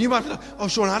 And you might be like, oh,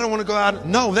 Sean, I don't want to go out.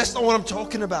 No, that's not what I'm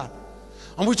talking about.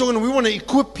 And we want to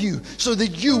equip you so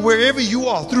that you, wherever you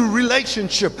are, through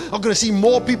relationship, are going to see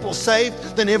more people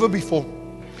saved than ever before.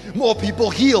 More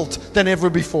people healed than ever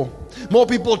before. More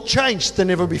people changed than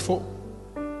ever before.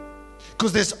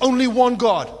 Because there's only one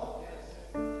God.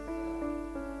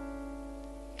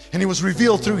 And He was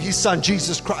revealed through His Son,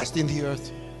 Jesus Christ, in the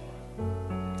earth.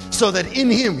 So that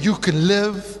in Him you can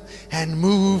live and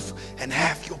move and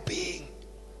have your being.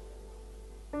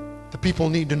 The people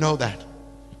need to know that.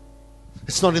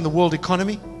 It's not in the world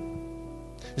economy.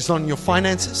 It's not in your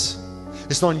finances.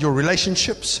 It's not in your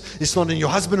relationships. It's not in your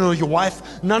husband or your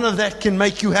wife. None of that can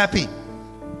make you happy.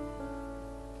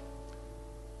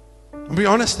 I'll be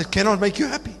honest, it cannot make you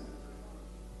happy.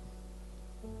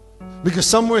 Because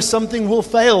somewhere something will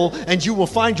fail and you will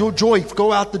find your joy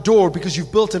go out the door because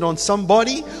you've built it on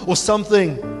somebody or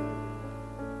something.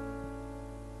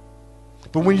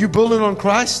 But when you build it on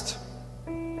Christ,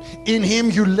 in Him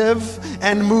you live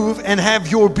and move and have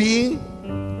your being,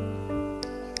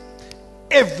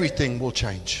 everything will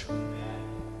change.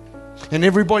 And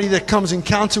everybody that comes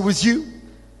encounter with you,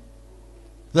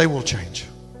 they will change.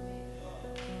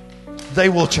 They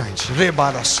will change.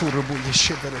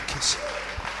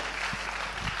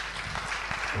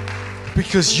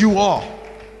 Because you are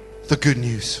the good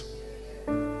news.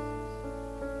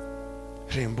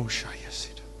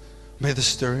 May this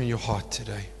stir in your heart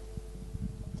today.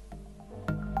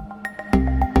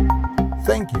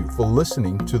 Thank you for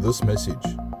listening to this message.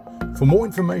 For more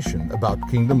information about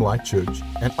Kingdom Light Church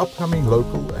and upcoming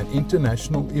local and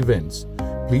international events,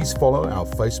 please follow our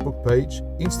Facebook page,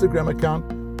 Instagram account,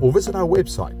 or visit our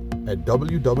website at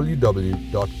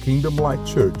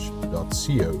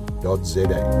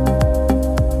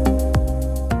www.kingdomlightchurch.co.za.